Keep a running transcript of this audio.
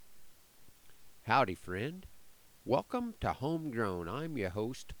Howdy, friend. Welcome to Homegrown. I'm your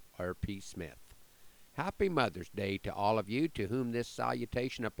host, R.P. Smith. Happy Mother's Day to all of you to whom this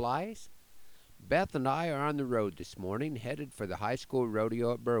salutation applies. Beth and I are on the road this morning, headed for the high school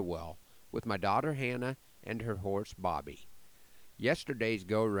rodeo at Burwell with my daughter Hannah and her horse Bobby. Yesterday's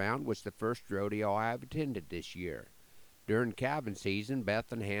go-around was the first rodeo I have attended this year. During calving season,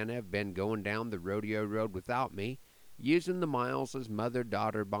 Beth and Hannah have been going down the rodeo road without me, using the miles as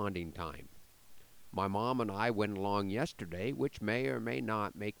mother-daughter bonding time. My mom and I went along yesterday, which may or may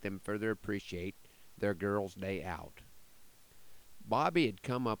not make them further appreciate their girls' day out. Bobby had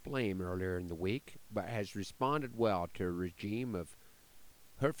come up lame earlier in the week, but has responded well to a regime of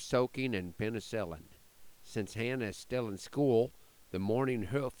hoof soaking and penicillin. Since Hannah is still in school, the morning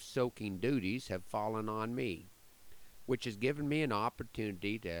hoof soaking duties have fallen on me, which has given me an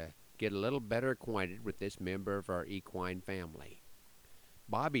opportunity to get a little better acquainted with this member of our equine family.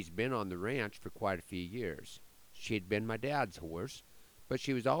 Bobby's been on the ranch for quite a few years. She had been my dad's horse, but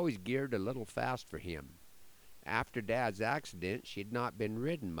she was always geared a little fast for him. After Dad's accident, she had not been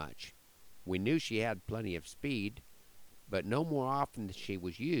ridden much. We knew she had plenty of speed, but no more often than she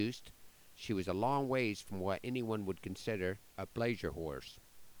was used. She was a long ways from what anyone would consider a pleasure horse.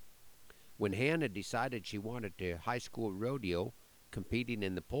 When Hannah decided she wanted to high school rodeo, competing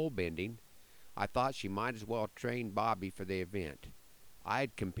in the pole bending, I thought she might as well train Bobby for the event. I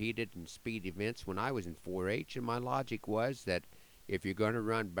had competed in speed events when I was in 4-H, and my logic was that if you're going to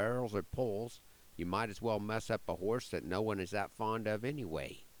run barrels or poles, you might as well mess up a horse that no one is that fond of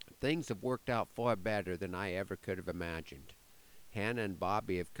anyway. Things have worked out far better than I ever could have imagined. Hannah and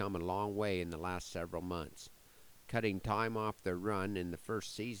Bobby have come a long way in the last several months, cutting time off their run in the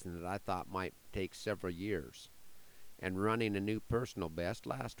first season that I thought might take several years, and running a new personal best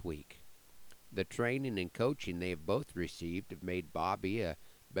last week. The training and coaching they have both received have made Bobby a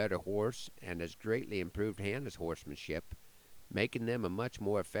better horse and has greatly improved Hannah's horsemanship, making them a much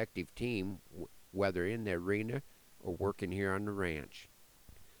more effective team, whether in the arena or working here on the ranch.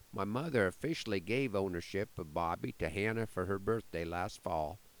 My mother officially gave ownership of Bobby to Hannah for her birthday last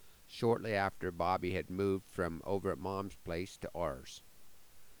fall, shortly after Bobby had moved from over at Mom's place to ours.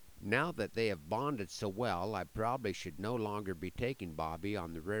 Now that they have bonded so well, I probably should no longer be taking Bobby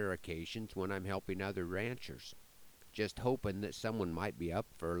on the rare occasions when I'm helping other ranchers, just hoping that someone might be up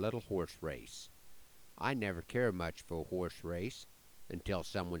for a little horse race. I never care much for a horse race until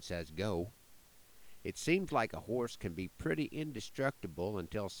someone says go. It seems like a horse can be pretty indestructible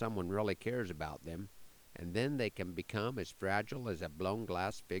until someone really cares about them, and then they can become as fragile as a blown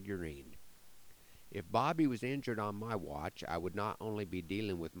glass figurine. If Bobby was injured on my watch, I would not only be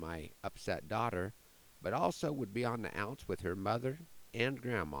dealing with my upset daughter, but also would be on the outs with her mother and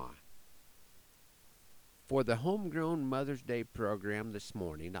grandma. For the Homegrown Mother's Day program this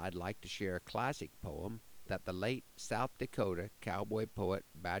morning, I'd like to share a classic poem that the late South Dakota cowboy poet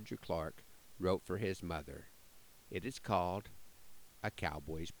Badger Clark wrote for his mother. It is called A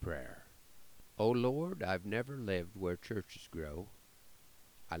Cowboy's Prayer. O Lord, I've never lived where churches grow.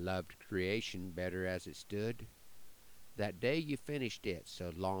 I loved creation better as it stood, that day you finished it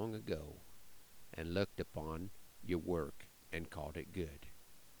so long ago, and looked upon your work and called it good.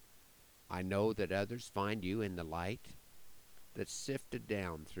 I know that others find you in the light that's sifted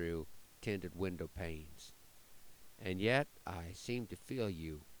down through tinted window panes, and yet I seem to feel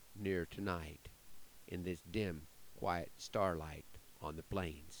you near tonight in this dim, quiet starlight on the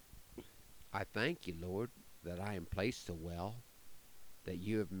plains. I thank you, Lord, that I am placed so well, that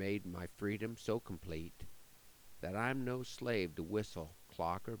you have made my freedom so complete, that I'm no slave to whistle,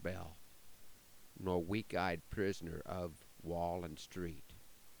 clock, or bell, nor weak-eyed prisoner of wall and street.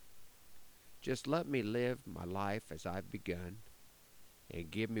 Just let me live my life as I've begun, and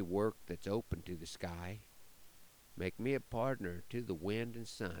give me work that's open to the sky. Make me a partner to the wind and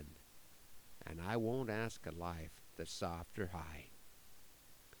sun, and I won't ask a life that's soft or high.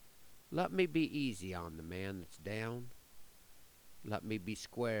 Let me be easy on the man that's down. Let me be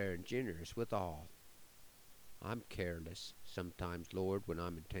square and generous with all. I'm careless sometimes, Lord, when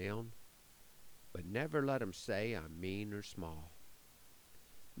I'm in town, but never let 'em say I'm mean or small.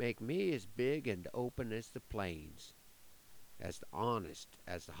 Make me as big and open as the plains, as honest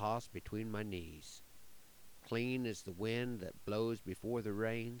as the hoss between my knees, clean as the wind that blows before the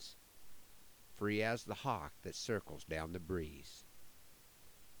rains, free as the hawk that circles down the breeze.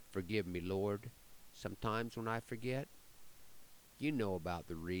 Forgive me, Lord, sometimes when I forget. You know about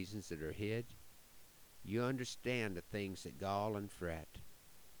the reasons that are hid. You understand the things that gall and fret.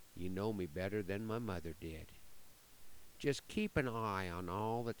 You know me better than my mother did. Just keep an eye on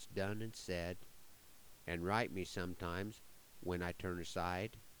all that's done and said, and right me sometimes when I turn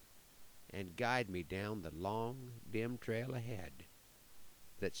aside, and guide me down the long, dim trail ahead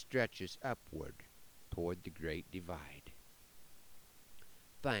that stretches upward toward the great divide.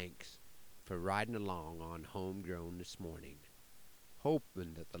 Thanks for riding along on Homegrown this morning,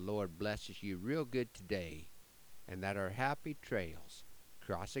 hoping that the Lord blesses you real good today and that our happy trails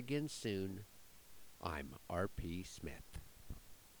cross again soon. I'm R.P. Smith.